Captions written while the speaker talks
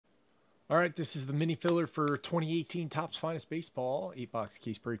All right, this is the mini filler for 2018 Topps Finest Baseball, 8-box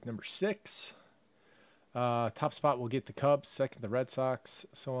case break number 6. Top spot will get the Cubs, second the Red Sox,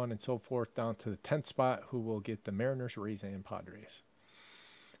 so on and so forth, down to the 10th spot, who will get the Mariners, Rays, and Padres.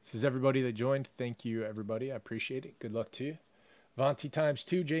 This is everybody that joined. Thank you, everybody. I appreciate it. Good luck to you. Vonti times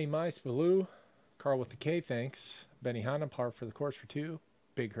 2, J Mice, Blue, Carl with the K, thanks. Benny Hanna, par for the course for 2.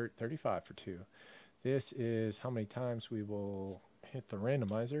 Big Hurt 35 for 2. This is how many times we will hit the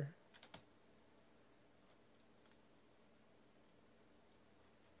randomizer.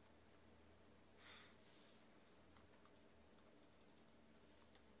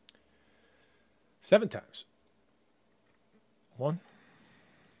 Seven times. 1,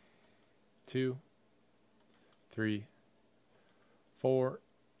 2, 3, 4,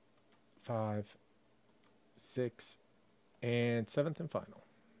 5, 6, and 7th and final.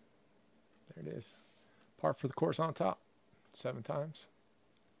 There it is. Par for the course on top. 7 times.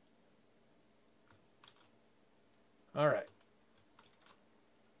 All right.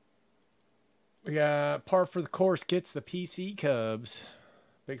 We got par for the course gets the PC Cubs.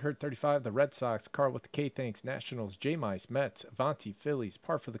 Big Hurt 35, the Red Sox. Carl with the K, thanks. Nationals, J-Mice, Mets, Vonti, Phillies.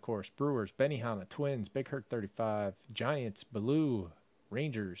 Par for the course, Brewers, Benny Hanna, Twins. Big Hurt 35, Giants, Blue,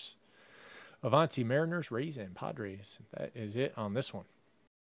 Rangers. Avanti, Mariners, Rays, and Padres. That is it on this one.